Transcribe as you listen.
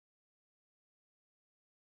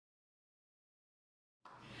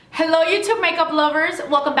Hello YouTube makeup lovers,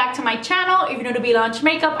 welcome back to my channel. If you're new to Be Launch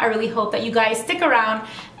Makeup, I really hope that you guys stick around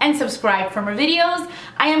and subscribe for more videos.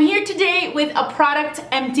 I am here today with a product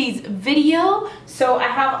empties video. So I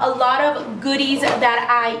have a lot of goodies that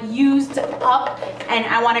I used up and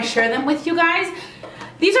I want to share them with you guys.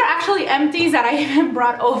 These are actually empties that I even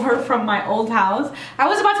brought over from my old house. I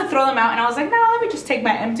was about to throw them out and I was like, no, let me just take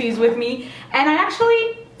my empties with me. And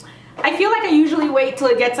I feel like I usually wait till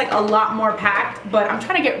it gets like a lot more packed, but I'm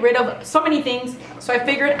trying to get rid of so many things. So I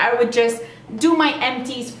figured I would just do my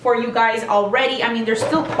empties for you guys already. I mean, there's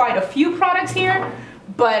still quite a few products here,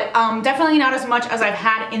 but definitely not as much as I've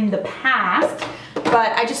had in the past.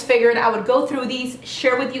 But I just figured I would go through these,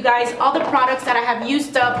 share with you guys all the products that I have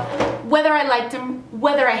used up, whether I liked them,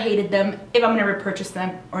 whether I hated them, if I'm gonna repurchase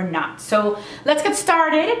them or not. So let's get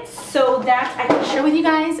started so that I can share with you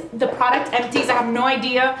guys the product empties. I have no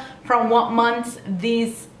idea from what months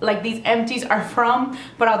these empties are from,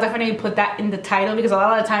 but I'll definitely put that in the title because a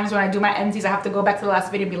lot of the times when I do my empties, I have to go back to the last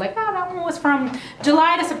video and be like, oh, that one was from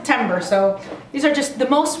July to September. So these are just the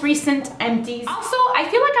most recent empties. Also, I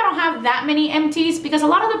feel like I don't have that many empties because a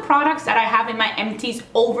lot of the products that I have in my empties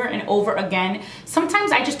over and over again,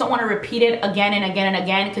 sometimes I just don't want to repeat it again and again and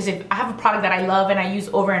again, because if I have a product that I love and I use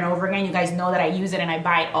over and over again, you guys know that I use it and I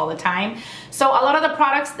buy it all the time. So a lot of the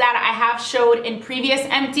products that I have showed in previous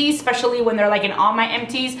empties, especially when they're like in all my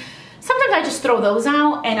empties, sometimes I just throw those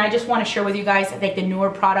out and I just want to share with you guys like the newer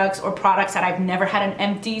products or products that I've never had in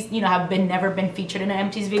empties, you know, have never been featured in the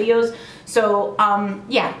empties videos. So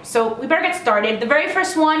yeah, so we better get started. The very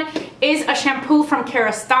first one is a shampoo from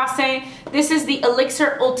Kerastase. This is the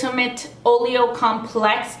Elixir Ultimate Oleo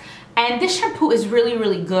Complex. And this shampoo is really,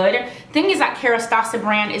 really good. Thing is that Kerastase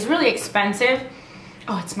brand is really expensive.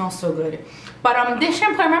 Oh, it smells so good. But this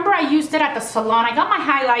shampoo, I remember I used it at the salon. I got my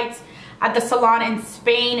highlights at the salon in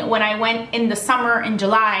Spain when I went in the summer in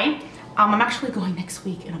July. I'm actually going next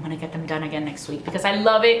week and I'm gonna get them done again next week because I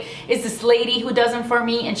love it. It's this lady who does them for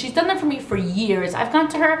me and she's done them for me for years. I've gone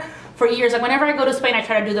to her for years. Like whenever I go to Spain, I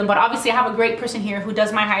try to do them, but obviously I have a great person here who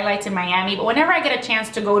does my highlights in Miami. But whenever I get a chance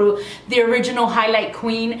to go to the original highlight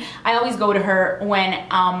queen, I always go to her when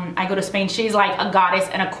I go to Spain. She's like a goddess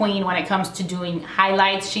and a queen when it comes to doing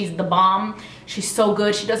highlights. She's the bomb. She's so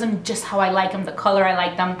good. She does them just how I like them, the color I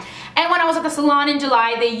like them. And when I was at the salon in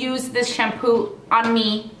July, they used this shampoo on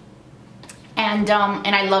me. And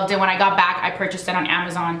I loved it. When I got back, I purchased it on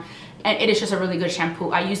Amazon. And it is just a really good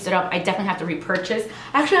shampoo. I used it up. I definitely have to repurchase.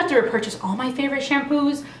 I actually have to repurchase all my favorite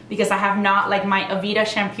shampoos because I have not, like my Aveda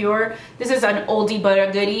Shampure. This is an oldie but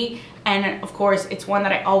a goodie. And of course, it's one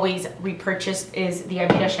that I always repurchase is the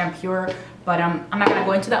Aveda Shampure. But I'm not gonna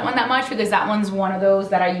go into that one that much because that one's one of those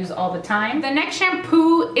that I use all the time. The next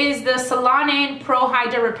shampoo is the Salon Pro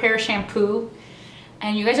Hydra Repair Shampoo.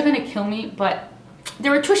 And you guys are gonna kill me, but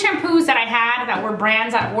there were two shampoos that I had that were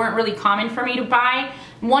brands that weren't really common for me to buy.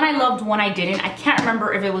 One I loved, one I didn't. I can't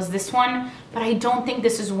remember if it was this one, but I don't think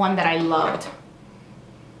this is one that I loved.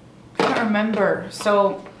 I don't remember.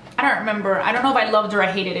 So I don't remember. I don't know if I loved or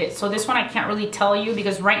I hated it. So this one I can't really tell you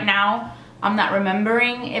because right now I'm not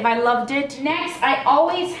remembering if I loved it. Next, I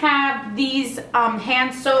always have these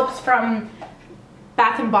hand soaps from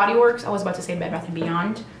Bath & Body Works. I was about to say Bed Bath &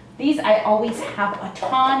 Beyond. These I always have a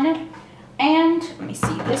ton. And let me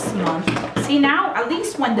see, this month, see now, at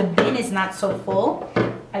least when the bin is not so full,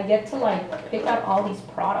 I get to like pick out all these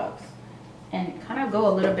products and kind of go a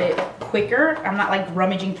little bit quicker. I'm not like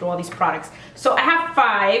rummaging through all these products. So I have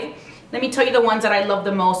 5. Let me tell you the ones that I love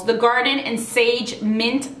the most. The Garden and Sage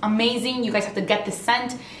Mint, amazing. You guys have to get the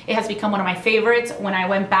scent. It has become one of my favorites. When I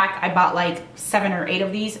went back, I bought like 7 or 8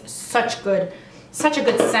 of these. Such a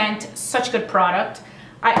good scent, such good product.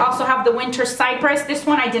 I also have the Winter Cypress. This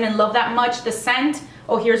one I didn't love that much, the scent.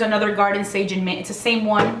 Oh, here's another Garden Sage and Mint. It's the same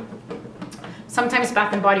one. Sometimes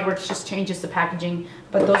Bath & Body Works just changes the packaging,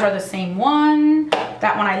 but those are the same one.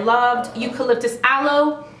 That one I loved. Eucalyptus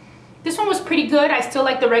Aloe. This one was pretty good. I still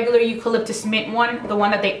like the regular Eucalyptus Mint one, the one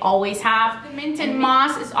that they always have. The Mint and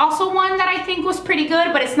Moss is also one that I think was pretty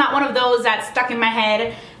good, but it's not one of those that stuck in my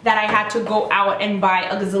head that I had to go out and buy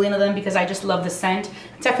a gazillion of them because I just love the scent.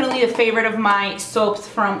 Definitely the favorite of my soaps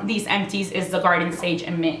from these empties is the Garden Sage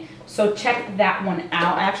and Mint. So check that one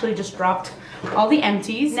out. I actually just dropped all the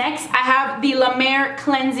empties. Next, I have the Mer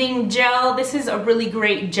Cleansing Gel. This is a really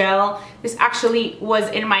great gel. This actually was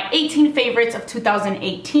in my 18 favorites of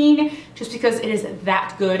 2018 just because it is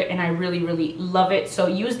that good and I really, really love it. So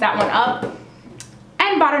use that one up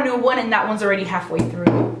and bought a new one and that one's already halfway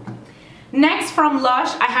through. Next, from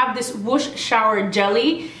Lush, I have this Whoosh Shower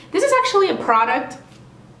Jelly. This is actually a product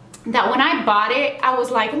that when I bought it, I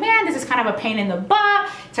was like, man, this is kind of a pain in the butt.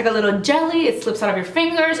 It's like a little jelly, it slips out of your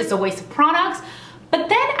fingers, it's a waste of products. But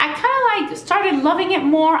then I kind of like started loving it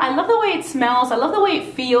more. I love the way it smells, I love the way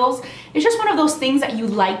it feels. It's just one of those things that you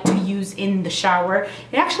like to use in the shower.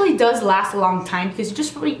 It actually does last a long time because you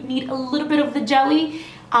just really need a little bit of the jelly,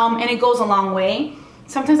 and it goes a long way.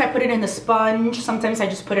 Sometimes I put it in the sponge, sometimes I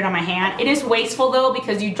just put it on my hand. It is wasteful though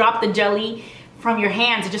because you drop the jelly from your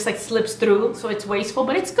hands, it just like slips through, so it's wasteful,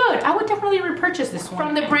 but it's good. I would definitely repurchase this one.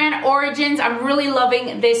 From the brand Origins, I'm really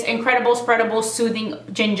loving this incredible spreadable soothing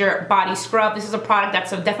ginger body scrub. This is a product that's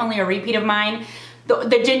definitely a repeat of mine.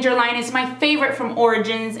 The ginger line is my favorite from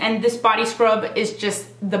Origins, and this body scrub is just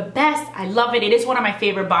the best. I love it. It is one of my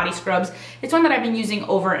favorite body scrubs. It's one that I've been using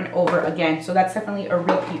over and over again, so that's definitely a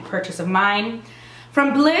repeat purchase of mine.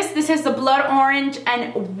 From Bliss, this is the blood orange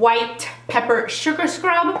and white pepper sugar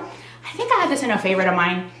scrub. I think I had this in a favorite of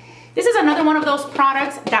mine. This is another one of those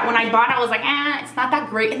products that when I bought it, I was like, it's not that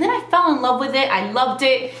great. And then I fell in love with it. I loved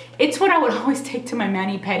it. It's what I would always take to my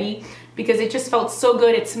mani-pedi because it just felt so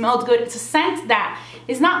good. It smelled good. It's a scent that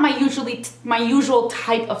is not my usual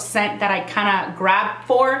type of scent that I kind of grab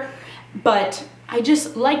for, but I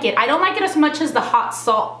just like it. I don't like it as much as the hot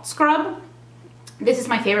salt scrub. This is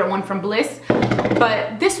my favorite one from Bliss,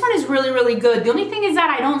 but this one is really, really good. The only thing is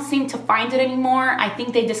that I don't seem to find it anymore. I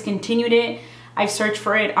think they discontinued it. I've searched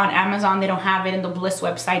for it on Amazon. They don't have it. In the Bliss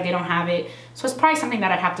website, they don't have it. So it's probably something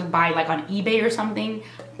that I'd have to buy like on eBay or something.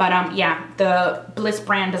 But yeah, the Bliss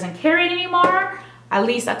brand doesn't carry it anymore. At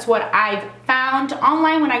least that's what I've found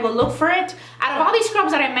online when I go look for it. Out of all these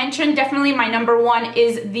scrubs that I mentioned, definitely my number one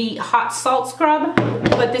is the hot salt scrub,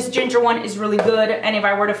 but this ginger one is really good. And if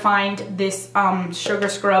I were to find this sugar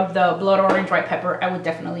scrub, the blood orange white pepper, I would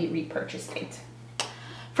definitely repurchase it.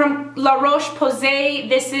 From La Roche Posay,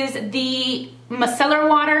 this is the micellar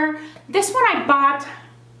water. This one I bought,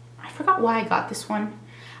 I forgot why I got this one.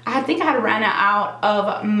 I think I had ran out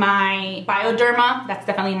of my Bioderma. That's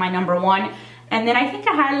definitely my number one. And then I think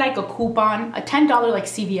I had like a coupon, a $10 like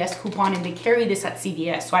CVS coupon, and they carry this at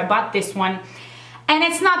CVS. So I bought this one, and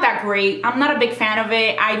it's not that great. I'm not a big fan of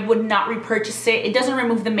it. I would not repurchase it. It doesn't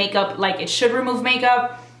remove the makeup like it should remove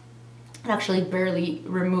makeup. It actually barely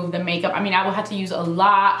removed the makeup. I mean, I would have to use a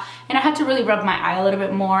lot, and I had to really rub my eye a little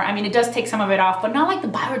bit more. I mean, it does take some of it off, but not like the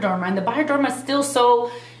Bioderma. And the Bioderma is still so,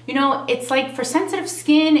 you know, it's like for sensitive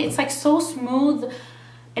skin, it's like so smooth.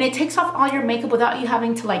 And it takes off all your makeup without you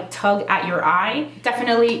having to like tug at your eye.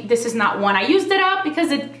 Definitely, this is not one. I used it up because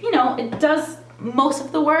it, you know, it does most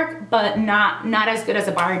of the work, but not as good as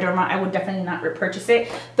a Bioderma. I would definitely not repurchase it.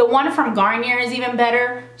 The one from Garnier is even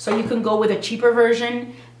better. So you can go with a cheaper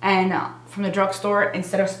version and from the drugstore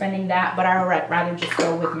instead of spending that, but I would rather just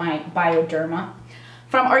go with my Bioderma.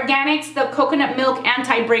 From Organix, the Coconut Milk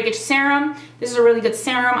Anti-Breakage Serum. This is a really good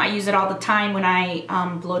serum. I use it all the time when I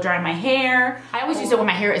blow dry my hair. I always use it when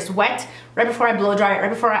my hair is wet, right before I blow dry it, right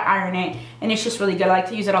before I iron it. And it's just really good. I like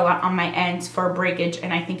to use it a lot on my ends for breakage,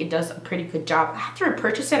 and I think it does a pretty good job. I have to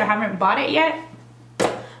repurchase it. I haven't bought it yet.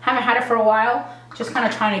 Haven't had it for a while. Just kind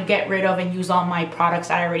of trying to get rid of and use all my products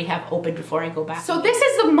that I already have open before I go back. So this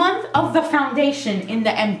is the month of the foundation in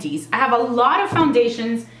the Empties. I have a lot of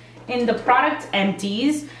foundations in the product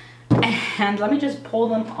Empties, and let me just pull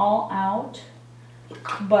them all out.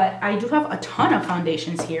 But I do have a ton of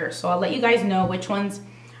foundations here, so I'll let you guys know which ones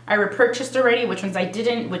I repurchased already, which ones I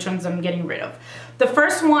didn't, which ones I'm getting rid of. The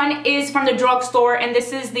first one is from the drugstore, and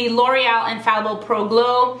this is the L'Oreal Infallible Pro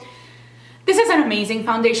Glow. This is an amazing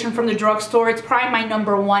foundation from the drugstore. It's probably my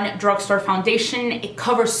number one drugstore foundation. It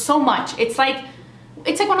covers so much. It's like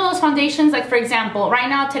one of those foundations, like for example, right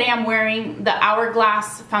now today I'm wearing the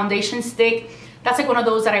Hourglass foundation stick. That's like one of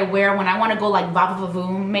those that I wear when I want to go like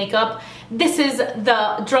va-va-va-voom makeup. This is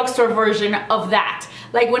the drugstore version of that.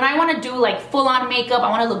 Like when I want to do like full-on makeup, I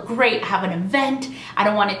want to look great, have an event, I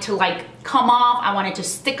don't want it to like come off, I want it to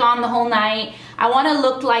stick on the whole night, I want to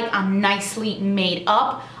look like I'm nicely made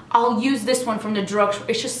up. I'll use this one from the drugstore.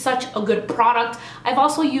 It's just such a good product. I've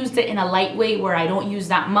also used it in a lightweight where I don't use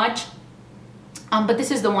that much. But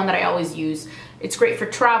this is the one that I always use. It's great for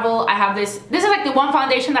travel. I have this. This is like the one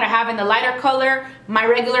foundation that I have in the lighter color, my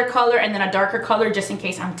regular color, and then a darker color just in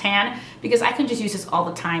case I'm tan, because I can just use this all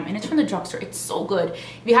the time. And it's from the drugstore. It's so good.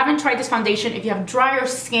 If you haven't tried this foundation, if you have drier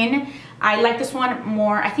skin, I like this one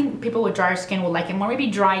more. I think people with drier skin will like it more. Maybe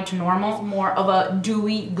dry to normal. It's more of a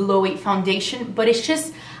dewy, glowy foundation. But it's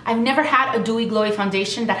just, I've never had a dewy, glowy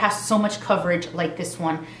foundation that has so much coverage like this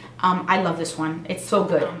one. I love this one. It's so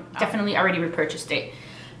good. Definitely already repurchased it.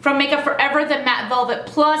 From Makeup Forever, the Matte Velvet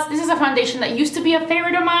Plus. This is a foundation that used to be a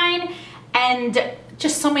favorite of mine, and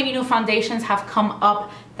just so many new foundations have come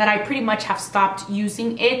up that I pretty much have stopped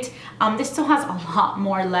using it. This still has a lot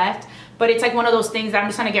more left, but it's like one of those things that I'm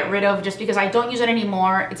just gonna get rid of just because I don't use it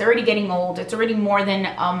anymore. It's already getting old. It's already more than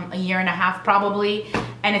a year and a half probably,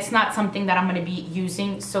 and it's not something that I'm gonna be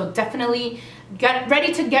using. So definitely get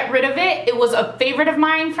ready to get rid of it. It was a favorite of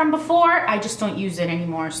mine from before. I just don't use it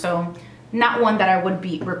anymore. So not one that I would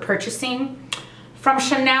be repurchasing. From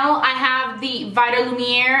Chanel, I have the Vita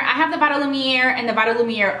Lumiere. I have the Vita Lumiere and the Vita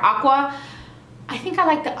Lumiere Aqua. I think I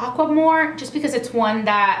like the Aqua more just because it's one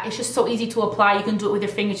that it's just so easy to apply. You can do it with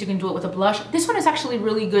your fingers, you can do it with a blush. This one is actually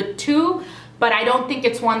really good too, but I don't think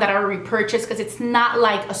it's one that I would repurchase because it's not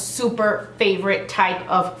like a super favorite type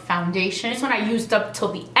of foundation. This one I used up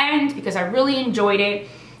till the end because I really enjoyed it.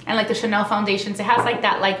 And like the Chanel foundations, it has like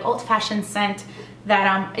that like old-fashioned scent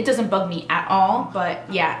that it doesn't bug me at all, but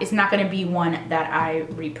yeah, it's not gonna be one that I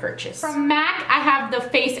repurchase. From MAC, I have the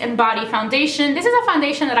Face and Body Foundation. This is a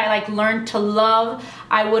foundation that I like learned to love.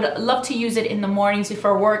 I would love to use it in the mornings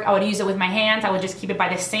before work. I would use it with my hands. I would just keep it by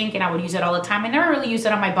the sink and I would use it all the time. I never really use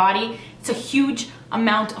it on my body. It's a huge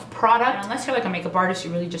amount of product. And unless you're like a makeup artist,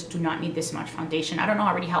 you really just do not need this much foundation. I don't know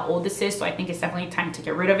already how old this is, so I think it's definitely time to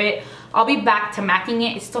get rid of it. I'll be back to MACing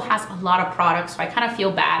it. It still has a lot of products, so I kind of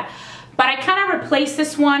feel bad. But I kind of replaced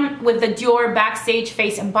this one with the Dior Backstage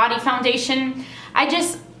Face and Body Foundation.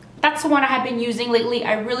 That's the one I have been using lately.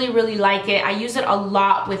 I really like it. I use it a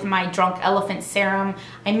lot with my Drunk Elephant Serum.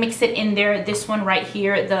 I mix it in there. This one right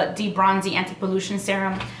here, the De-Bronzy Anti-Pollution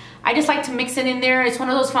Serum. I just like to mix it in there. It's one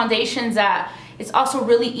of those foundations that it's also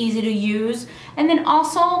really easy to use. And then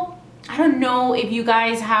also, I don't know if you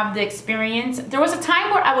guys have the experience. There was a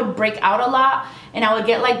time where I would break out a lot and I would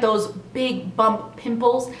get like those big bump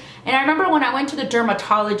pimples. And I remember when I went to the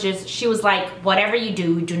dermatologist, she was like, whatever you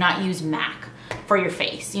do not use MAC for your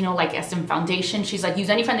face. You know, like as in foundation. She's like, use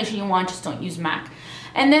any foundation you want, just don't use MAC.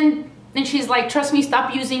 And then she's like, trust me,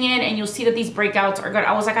 stop using it and you'll see that these breakouts are good.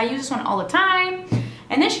 I was like, I use this one all the time.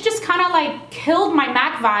 And then she just kind of like killed my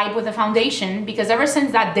MAC vibe with the foundation because ever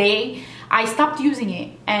since that day, I stopped using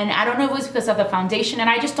it. And I don't know if it was because of the foundation, and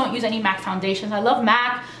I just don't use any MAC foundations. I love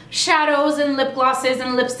MAC shadows and lip glosses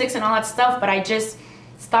and lipsticks and all that stuff, but I just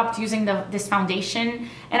stopped using this foundation.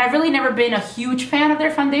 And I've really never been a huge fan of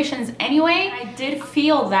their foundations anyway. I did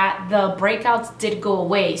feel that the breakouts did go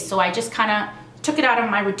away, so I just kind of took it out of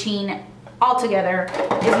my routine altogether.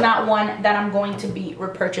 It's not one that I'm going to be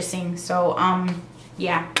repurchasing. So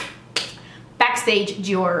yeah, Backstage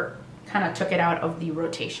Dior kind of took it out of the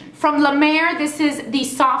rotation. From La Mer, this is the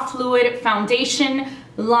Soft Fluid Foundation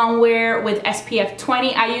Long Wear with SPF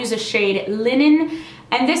 20. I use a shade Linen,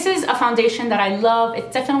 and this is a foundation that I love.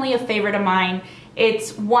 It's definitely a favorite of mine.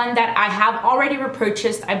 It's one that I have already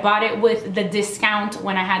repurchased. I bought it with the discount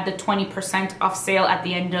when I had the 20% off sale at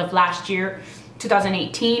the end of last year,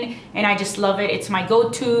 2018, and I just love it. It's my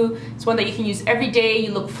go-to. It's one that you can use every day.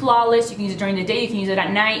 You look flawless. You can use it during the day. You can use it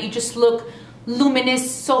at night. You just look luminous,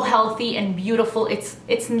 so healthy and beautiful. It's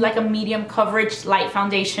like a medium coverage light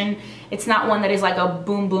foundation. It's not one that is like a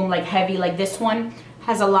boom like heavy. Like this one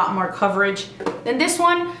has a lot more coverage than this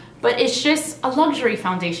one, but it's just a luxury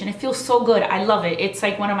foundation. It feels so good. I love it. It's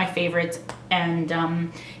like one of my favorites, and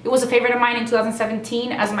it was a favorite of mine in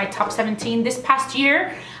 2017 as my top 17. This past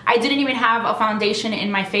year I didn't even have a foundation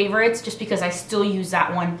in my favorites just because I still use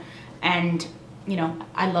that one, and you know,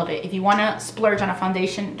 I love it. If you want to splurge on a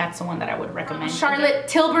foundation, that's the one that I would recommend. Charlotte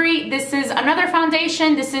Tilbury, this is another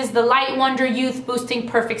foundation. This is the Light Wonder Youth Boosting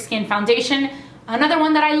Perfect Skin Foundation. Another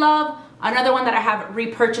one that I love. Another one that I have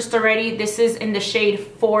repurchased already. This is in the shade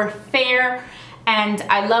 4 Fair, and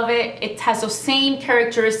I love it. It has those same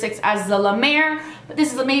characteristics as the La Mer, but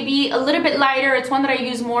this is maybe a little bit lighter. It's one that I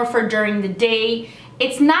use more for during the day.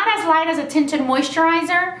 It's not as light as a tinted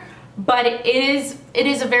moisturizer, but it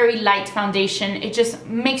is a very light foundation. It just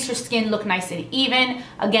makes your skin look nice and even.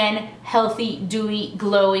 Again, healthy, dewy,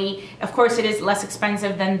 glowy. Of course, it is less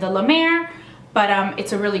expensive than the La Mer, but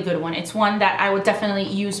it's a really good one. It's one that I would definitely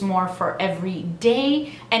use more for every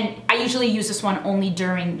day, and I usually use this one only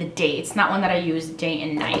during the day. It's not one that I use day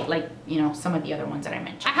and night like, you know, some of the other ones that I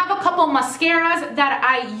mentioned. I have a couple mascaras that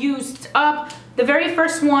I used up. The very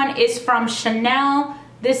first one is from Chanel.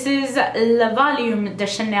 This is Le Volume de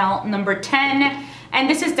Chanel number 10, and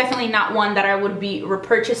this is definitely not one that I would be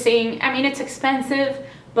repurchasing. I mean, it's expensive,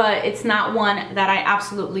 but it's not one that I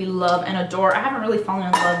absolutely love and adore. I haven't really fallen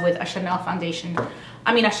in love with a Chanel foundation,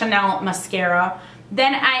 a Chanel mascara.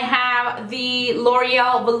 Then I have the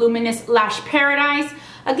L'Oreal Voluminous Lash Paradise.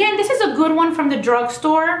 Again, this is a good one from the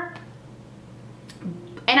drugstore,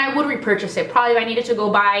 and I would repurchase it. Probably if I needed to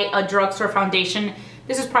go buy a drugstore foundation,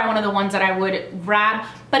 this is probably one of the ones that I would grab,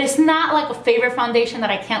 but it's not like a favorite foundation that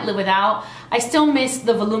I can't live without. I still miss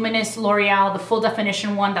the Voluminous L'Oreal, the full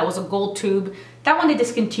definition one that was a gold tube. That one they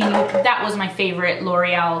discontinued. That was my favorite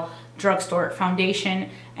L'Oreal drugstore foundation,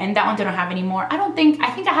 and that one they don't have anymore. I think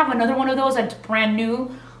I have another one of those that's brand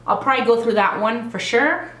new. I'll probably go through that one for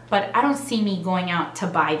sure, but I don't see me going out to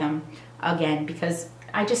buy them again because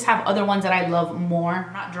I just have other ones that I love more.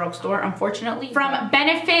 Not drugstore, unfortunately. From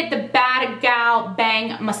Benefit, the Bad Gal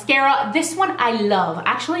Bang Mascara. This one I love.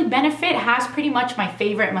 Actually, Benefit has pretty much my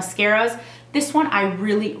favorite mascaras. This one I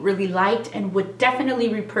really, really liked and would definitely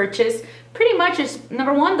repurchase. Pretty much is,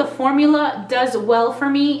 number one, the formula does well for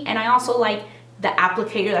me, and I also like the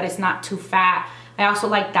applicator that is not too fat. I also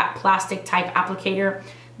like that plastic type applicator.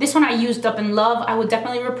 This one I used up and love. I would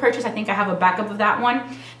definitely repurchase. I think I have a backup of that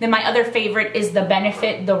one. Then my other favorite is the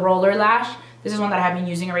Benefit, the Roller Lash. This is one that I have been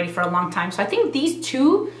using already for a long time. So I think these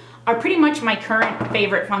two are pretty much my current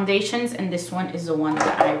favorite foundations, and this one is the one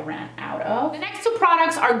that I ran out of. The next two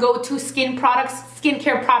products are go-to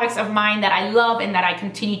skincare products of mine that I love and that I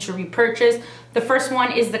continue to repurchase. The first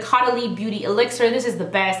one is the Caudalie Beauty Elixir. This is the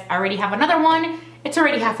best. I already have another one. It's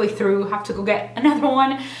already halfway through. Have to go get another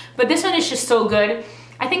one. But this one is just so good.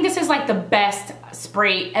 I think this is like the best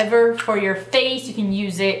spray ever for your face. You can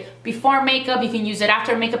use it before makeup, you can use it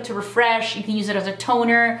after makeup to refresh, you can use it as a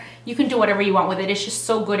toner, you can do whatever you want with it. It's just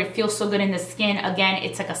so good. It feels so good in the skin. Again,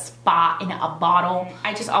 it's like a spa in a bottle.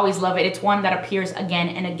 I just always love it. It's one that appears again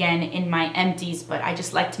and again in my empties, but I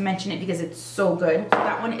just like to mention it because it's so good. So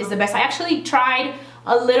that one is the best. I actually tried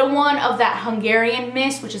a little one of that Hungarian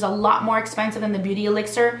mist, which is a lot more expensive than the Beauty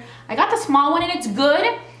Elixir. I got the small one and it's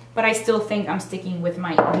good, but I still think I'm sticking with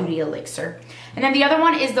my Beauty Elixir. And then the other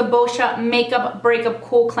one is the Boscia Makeup Breakup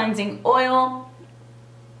Cool Cleansing Oil.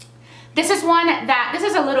 This is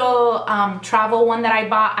a little travel one that I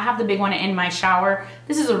bought. I have the big one in my shower.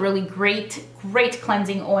 This is a really great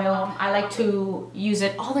cleansing oil. I like to use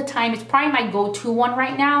it all the time. It's probably my go-to one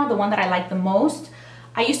right now, the one that I like the most.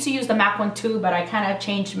 I used to use the MAC one too, but I kind of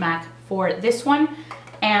changed MAC for this one.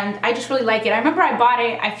 And I just really like it. I remember I bought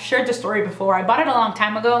it, I've shared the story before, I bought it a long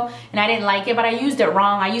time ago and I didn't like it, but I used it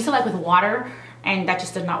wrong. I used it like with water, and that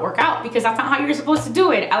just did not work out because that's not how you're supposed to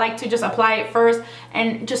do it. I like to just apply it first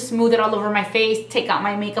and just smooth it all over my face, take out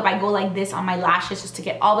my makeup. I go like this on my lashes just to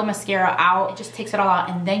get all the mascara out. It just takes it all out,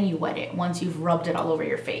 and then you wet it once you've rubbed it all over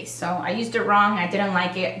your face. So I used it wrong, I didn't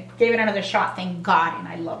like it, gave it another shot, thank God, and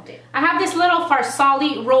I loved it. I have this little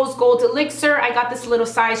Farsali Rose Gold Elixir. I got this little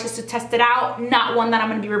size just to test it out, not one that I'm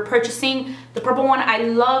gonna be repurchasing. The purple one I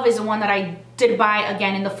love is the one that I did buy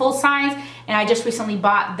again in the full size, and I just recently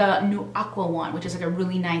bought the new Aqua one, which is like a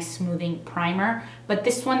really nice smoothing primer. But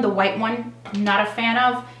this one, the white one, not a fan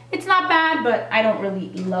of. It's not bad, but I don't really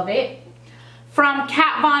love it. From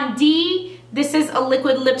Kat Von D, this is a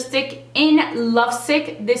liquid lipstick in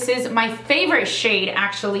Lovesick. This is my favorite shade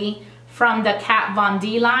actually from the Kat Von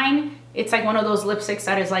D line. It's like one of those lipsticks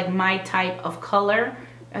that is like my type of color,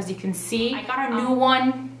 as you can see. I got a new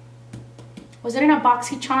one. Was it in a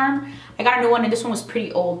BoxyCharm? I got a new one and this one was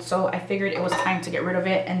pretty old, so I figured it was time to get rid of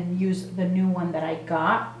it and use the new one that I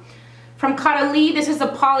got. From Caudalie, this is the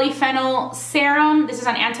Polyphenol Serum. This is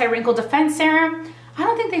an anti-wrinkle defense serum. I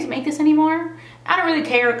don't think they make this anymore. I don't really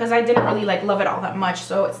care because I didn't really like love it all that much,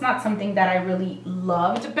 so it's not something that I really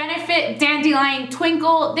loved. The Benefit Dandelion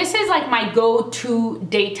Twinkle. This is like my go-to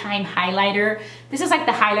daytime highlighter. This is like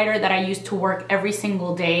the highlighter that I use to work every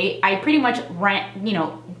single day. I pretty much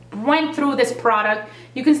went through this product.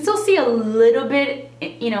 You can still see a little bit,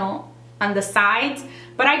 on the sides,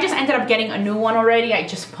 but I just ended up getting a new one already. I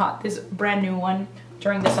just bought this brand new one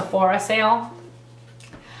during the Sephora sale.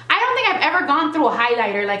 I don't think I've ever gone through a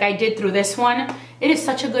highlighter like I did through this one. It is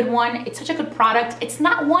such a good one. It's such a good product. It's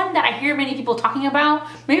not one that I hear many people talking about,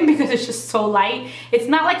 maybe because it's just so light. It's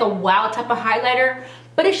not like a wow type of highlighter,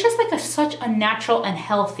 but it's just like such a natural and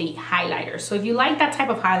healthy highlighter. So if you like that type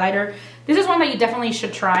of highlighter, this is one that you definitely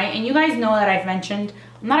should try. And you guys know that I've mentioned,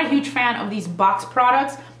 I'm not a huge fan of these box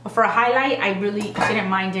products, but for a highlight, I really didn't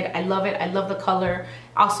mind it. I love it. I love the color.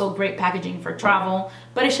 Also great packaging for travel.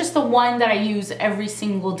 But it's just the one that I use every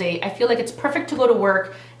single day. I feel like it's perfect to go to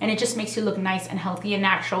work, and it just makes you look nice and healthy and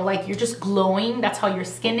natural. Like you're just glowing. That's how your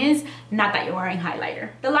skin is, not that you're wearing highlighter.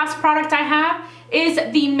 The last product I have is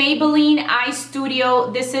the Maybelline Eye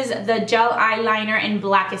Studio. This is the gel eyeliner in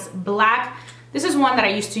Blackest Black. This is one that I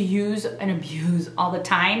used to use and abuse all the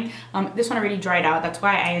time. This one already dried out. That's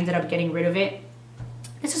why I ended up getting rid of it.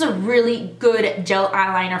 This is a really good gel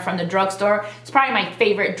eyeliner from the drugstore. It's probably my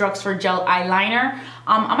favorite drugstore gel eyeliner.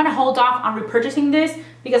 I'm gonna hold off on repurchasing this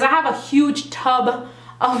because I have a huge tub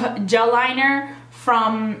of gel liner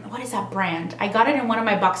from, what is that brand? I got it in one of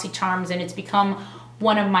my BoxyCharms and it's become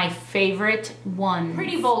one of my favorite ones.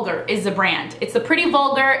 Pretty Vulgar is the brand. It's the Pretty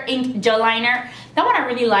Vulgar Ink Gel Liner. That one I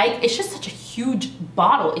really like. It's just such a huge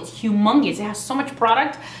bottle. It's humongous. It has so much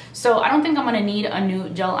product. So I don't think I'm gonna need a new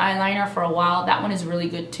gel eyeliner for a while. That one is really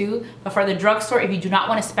good too. But for the drugstore, if you do not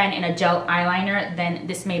want to spend in a gel eyeliner, then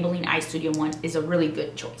this Maybelline Eye Studio one is a really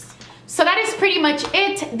good choice. So that is pretty much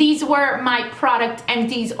it. These were my product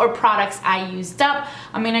empties or products I used up.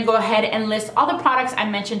 I'm gonna go ahead and list all the products I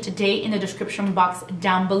mentioned today in the description box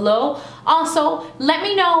down below. Also, let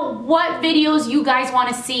me know what videos you guys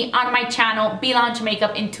wanna see on my channel, Belaunch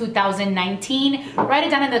Makeup in 2019. Write it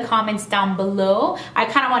down in the comments down below. I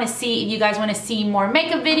kinda wanna see if you guys wanna see more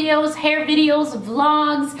makeup videos, hair videos,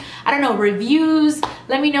 vlogs, I don't know, reviews.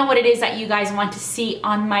 Let me know what it is that you guys want to see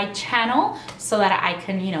on my channel so that I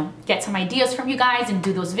can, you know, get some ideas from you guys and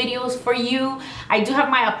do those videos for you. I do have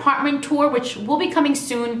my apartment tour, which will be coming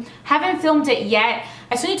soon. Haven't filmed it yet.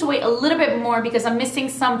 I still need to wait a little bit more because I'm missing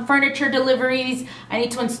some furniture deliveries. I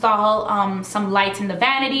need to install some lights in the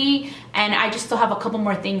vanity, and I just still have a couple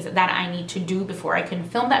more things that I need to do before I can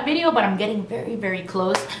film that video, but I'm getting very, very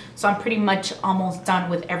close. So I'm pretty much almost done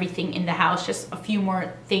with everything in the house, just a few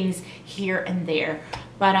more things here and there.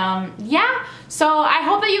 But yeah, so I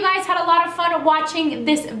hope that you guys had a lot of fun watching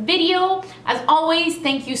this video. As always,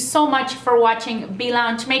 thank you so much for watching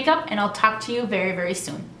Belaunch Makeup, and I'll talk to you very, very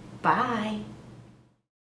soon. Bye.